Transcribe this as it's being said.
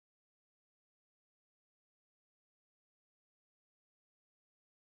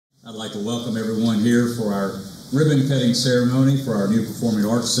I'd like to welcome everyone here for our ribbon cutting ceremony for our new Performing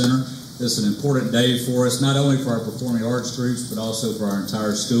Arts Center. This is an important day for us, not only for our performing arts groups, but also for our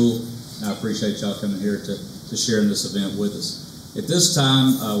entire school. And I appreciate y'all coming here to share in this event with us. At this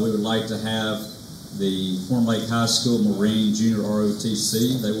time, we would like to have the Horn Lake High School Marine Junior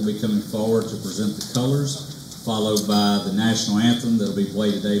ROTC. They will be coming forward to present the colors, followed by the national anthem that will be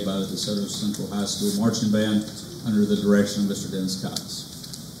played today by the DeSoto Central High School Marching Band under the direction of Mr. Dennis Cox.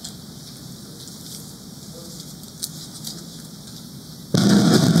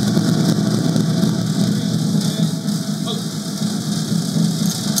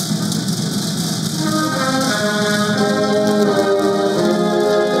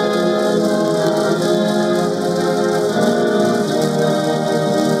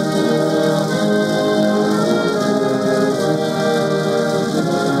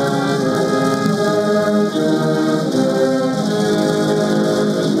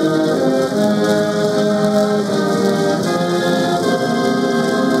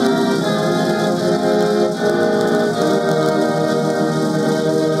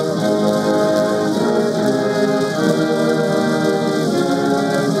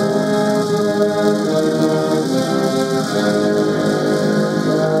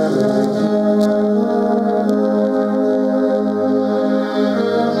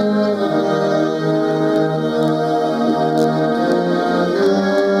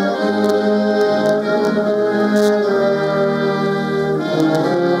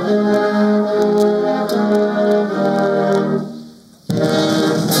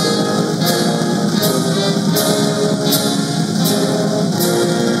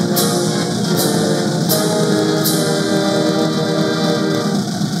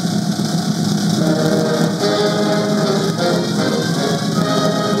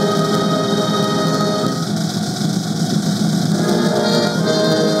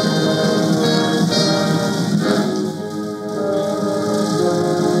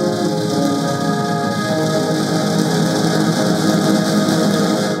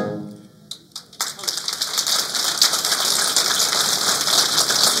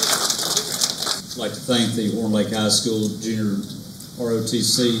 I'd like to thank the Horn Lake High School Junior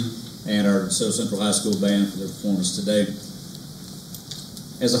ROTC and our DeSoto Central High School Band for their performance today.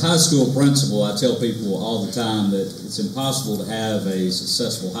 As a high school principal, I tell people all the time that it's impossible to have a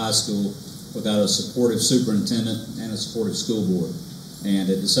successful high school without a supportive superintendent and a supportive school board. And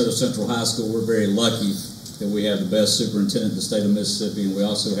at DeSoto Central High School, we're very lucky that we have the best superintendent in the state of Mississippi, and we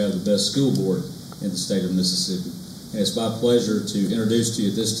also have the best school board in the state of Mississippi. And it's my pleasure to introduce to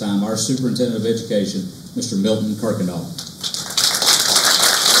you at this time our Superintendent of Education, Mr. Milton Kirkendall.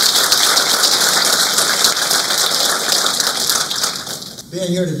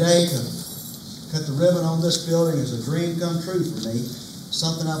 Being here today to cut the ribbon on this building is a dream come true for me.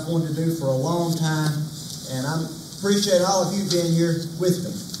 Something I've wanted to do for a long time, and I appreciate all of you being here with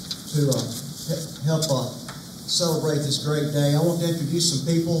me to help celebrate this great day. I want to introduce some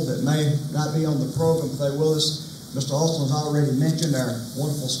people that may not be on the program, but they will. Mr. Austin's already mentioned our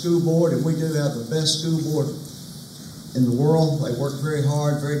wonderful school board, and we do have the best school board in the world. They work very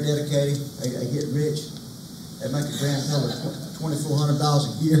hard, very dedicated. They get rich. They make a grand total of $2,400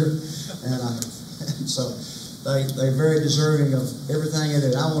 a year, and so they're very deserving of everything in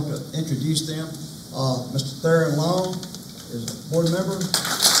it. I want to introduce them. Mr. Theron Long is a board member.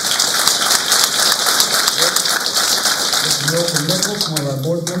 Mr. Milton Nichols, one of our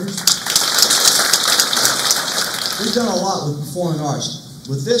board members. We've done a lot with performing arts.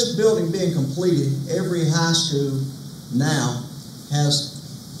 With this building being completed, every high school now has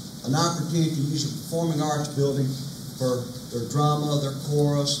an opportunity to use a performing arts building for their drama, their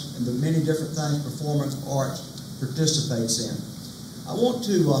chorus, and the many different things performing arts participates in. I want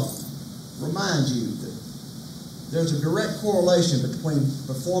to remind you that there's a direct correlation between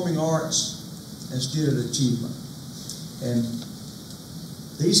performing arts and student achievement. And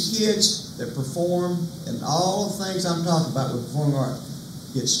these kids that perform and all the things I'm talking about with performing arts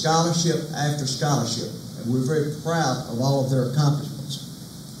get scholarship after scholarship, and we're very proud of all of their accomplishments.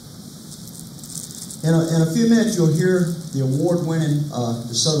 In a few minutes, you'll hear the award-winning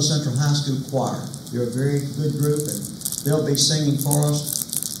DeSoto Central High School Choir. They're a very good group, and they'll be singing for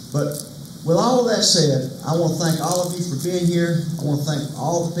us. But with all of that said, I want to thank all of you for being here. I want to thank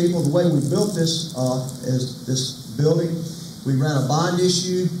all the people. The way we built this building, we ran a bond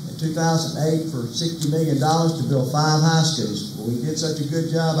issue in 2008 for $60 million to build 5 high schools. Well, we did such a good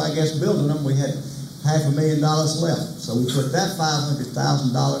job, I guess, building them, we had $500,000 left. So we put that $500,000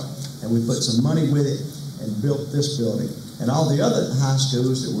 and we put some money with it and built this building. And all the other high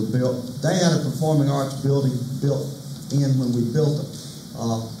schools that were built, they had a performing arts building built in when we built them.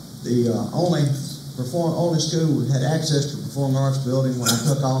 The only school we had access to the performing arts building when I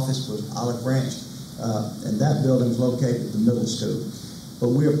took office was Olive Branch, and that building was located at the middle school. But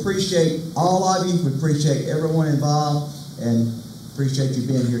we appreciate all of you. We appreciate everyone involved, and appreciate you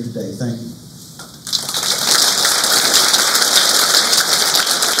being here today. Thank you.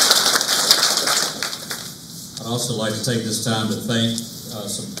 I'd also like to take this time to thank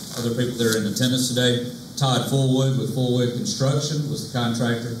some other people that are in attendance today. Todd Fullwood with Fullwood Construction was the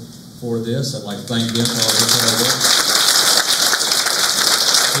contractor for this. I'd like to thank him for all his hard work.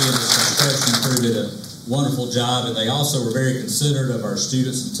 He and his construction crew did a wonderful job, and they also were very considerate of our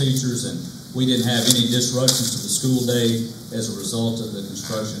students and teachers, and we didn't have any disruptions to the school day as a result of the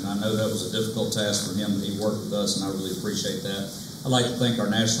construction. I know that was a difficult task for him, but he worked with us, and I really appreciate that. I'd like to thank our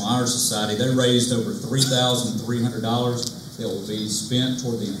National Honor Society. They raised over $3,300 that will be spent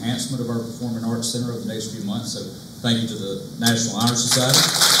toward the enhancement of our Performing Arts Center over the next few months, so thank you to the National Honor Society.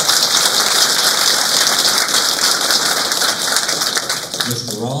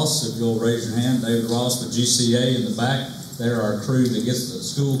 Mr. Ross, if you'll raise your hand, David Ross with GCA in the back. They're our crew that gets the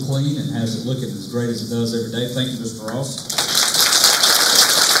school clean and has it looking as great as it does every day. Thank you, Mr. Ross.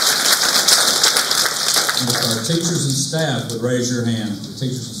 And if our teachers and staff would raise your hand, the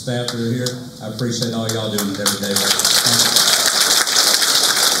teachers and staff that are here, I appreciate all y'all doing it every day. Thank you.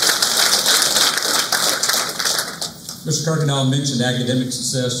 Mr. Kirkendall mentioned academic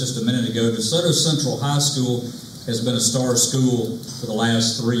success just a minute ago. DeSoto Central High School has been a star school for the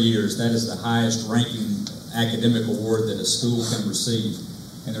last 3 years. That is the highest ranking academic award that a school can receive.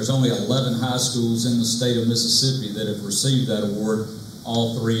 And there's only 11 high schools in the state of Mississippi that have received that award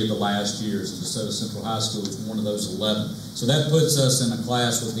all 3 of the last years. And DeSoto Central High School is one of those 11. So that puts us in a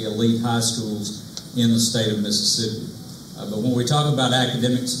class with the elite high schools in the state of Mississippi. But when we talk about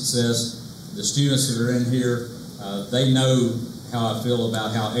academic success, the students that are in here, they know how I feel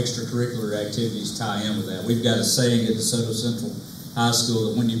about how extracurricular activities tie in with that. We've got a saying at DeSoto Central High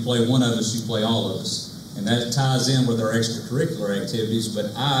School that when you play one of us, you play all of us. And that ties in with our extracurricular activities.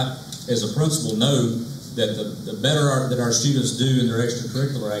 But I, as a principal, know that the better that our students do in their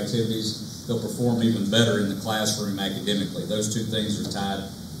extracurricular activities, they'll perform even better in the classroom academically. Those two things are tied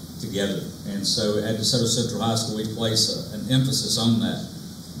together. And so at DeSoto Central High School, we place an emphasis on that.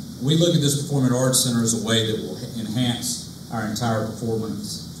 We look at this Performing Arts Center as a way that will enhance our entire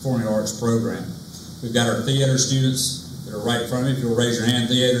performing arts program. We've got our theater students that are right in front of me. If you'll raise your hand,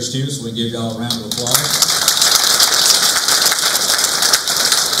 theater students, we give y'all a round of applause.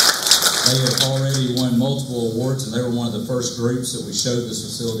 They have already won multiple awards, and they were one of the first groups that we showed this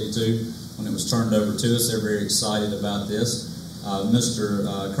facility to when it was turned over to us. They're very excited about this. Mr.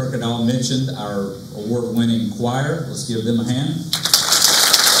 Kirkendall mentioned our award-winning choir. Let's give them a hand.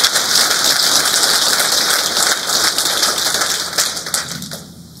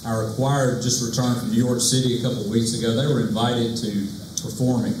 Our choir just returned from New York City a couple of weeks ago. They were invited to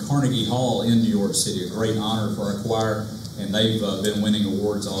perform at Carnegie Hall in New York City, a great honor for our choir, and they've been winning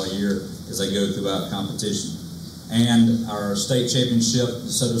awards all year as they go throughout competition. And our state championship, the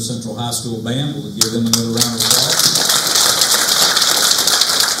DeSoto Central High School Band, we'll give them another round of applause.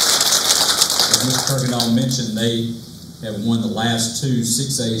 As Mr. Kirkendall mentioned, they have won the last 2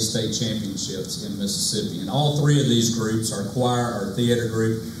 6A state championships in Mississippi. And all 3 of these groups, our choir, our theater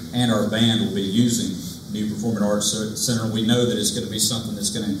group, and our band, will be using New Performing Arts Center. We know that it's going to be something that's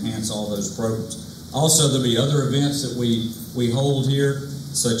going to enhance all those programs. Also, there'll be other events that we hold here,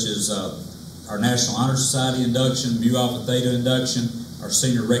 such as our National Honor Society induction, Mu Alpha Theta induction, our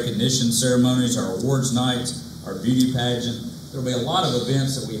senior recognition ceremonies, our awards nights, our beauty pageant. There'll be a lot of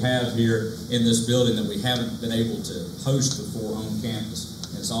events that we have here in this building that we haven't been able to host before on campus.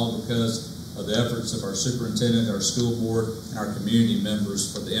 And it's all because of the efforts of our superintendent, our school board, and our community members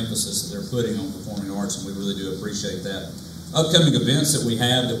for the emphasis that they're putting on performing arts, and we really do appreciate that. Upcoming events that we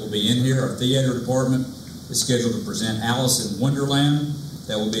have that will be in here, our theater department is scheduled to present Alice in Wonderland.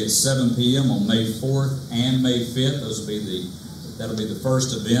 That will be at 7 p.m. on May 4th and May 5th. That'll be the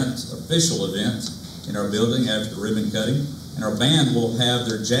first event, official event, in our building after the ribbon cutting. And our band will have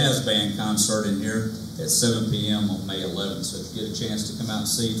their jazz band concert in here at 7 p.m. on May 11th. So if you get a chance to come out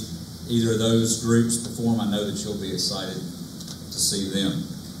and see either of those groups perform, I know that you'll be excited to see them.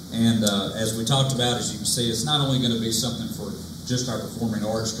 And as we talked about, as you can see, it's not only going to be something for just our performing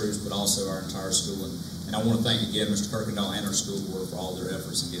arts groups, but also our entire school. And I want to thank again Mr. Kirkendall and our school board for all their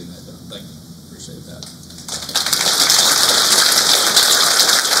efforts in getting that done. Thank you. Appreciate that.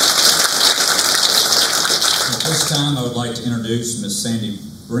 At this time, I would like to introduce Ms. Sandy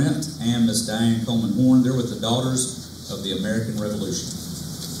Brent and Ms. Diane Coleman Horn. They're with the Daughters of the American Revolution.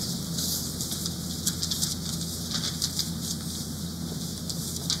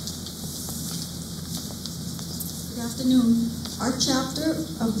 afternoon. Our chapter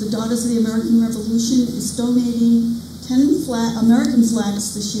of the Daughters of the American Revolution is donating 10 American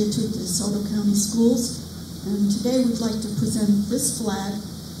flags this year to the DeSoto County Schools. And today we'd like to present this flag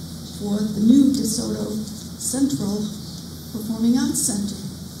for the new DeSoto Central Performing Arts Center.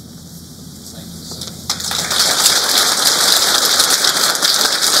 Thank you, sir.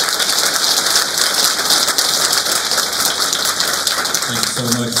 Thank you so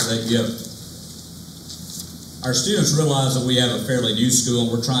much for that gift. Our students realize that we have a fairly new school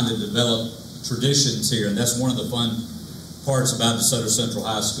and we're trying to develop traditions here, and that's one of the fun parts about DeSoto Central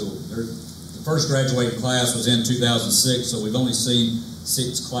High School. The first graduating class was in 2006, so we've only seen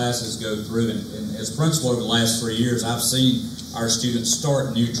 6 classes go through, and as principal over the last 3 years, I've seen our students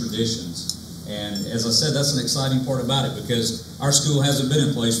start new traditions. And as I said, that's an exciting part about it because our school hasn't been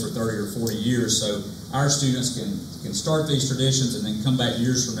in place for 30 or 40 years, so our students can start these traditions and then come back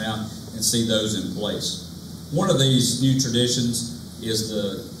years from now and see those in place. One of these new traditions is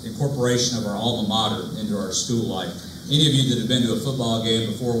the incorporation of our alma mater into our school life. Any of you that have been to a football game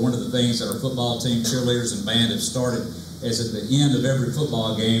before, one of the things that our football team, cheerleaders, and band have started is at the end of every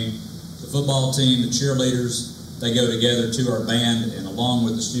football game, the football team, the cheerleaders, they go together to our band, and along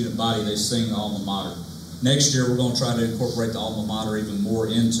with the student body, they sing the alma mater. Next year, we're going to try to incorporate the alma mater even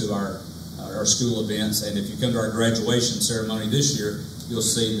more into our school events, and if you come to our graduation ceremony this year, you'll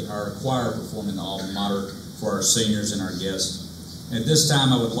see that our choir performing the alma mater for our seniors and our guests. And at this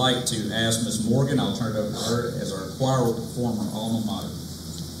time, I would like to ask Ms. Morgan, I'll turn it over to her, as our choir will perform our alma mater.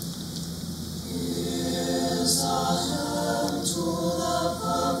 Is a hand to the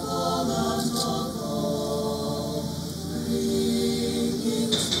purple and the gold,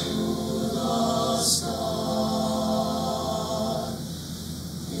 ringing through the sky.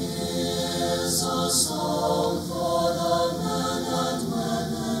 Is a song for the men and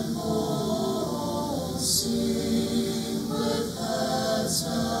women bold, sing with heads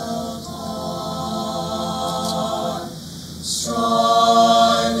held high, striving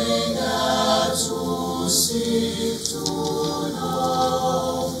to seek to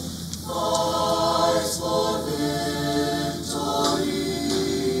know, fight for victory.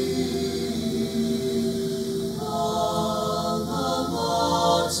 Alma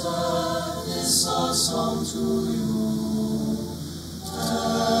mater, this our song to you,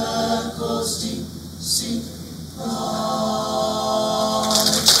 echoes deep, sing proud.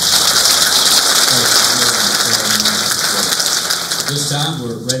 This time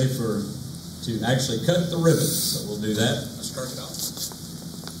we're ready to actually cut the ribbon, so we'll do that. Let's start it off.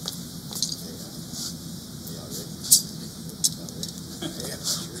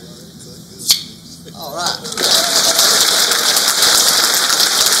 All right.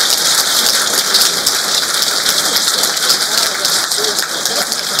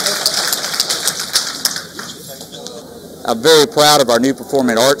 I'm very proud of our new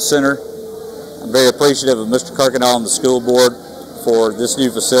Performing Arts Center. I'm very appreciative of Mr. Kirkendall and the school board for this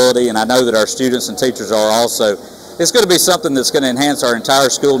new facility, and I know that our students and teachers are also. It's going to be something that's going to enhance our entire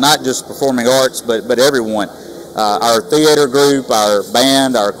school, not just performing arts, but everyone. Our theater group, our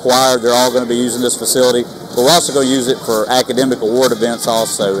band, our choir, they're all going to be using this facility. But we're also going to use it for academic award events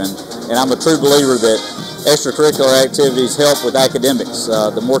also, and I'm a true believer that extracurricular activities help with academics.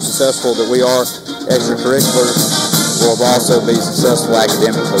 The more successful that we are extracurriculars, will also be successful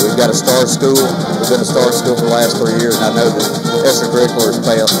academically. We've got a star school. We've been a star school for the last 3 years, and I know that extracurriculars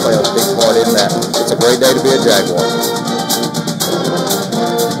play a big part in that. It's a great day to be a Jaguar.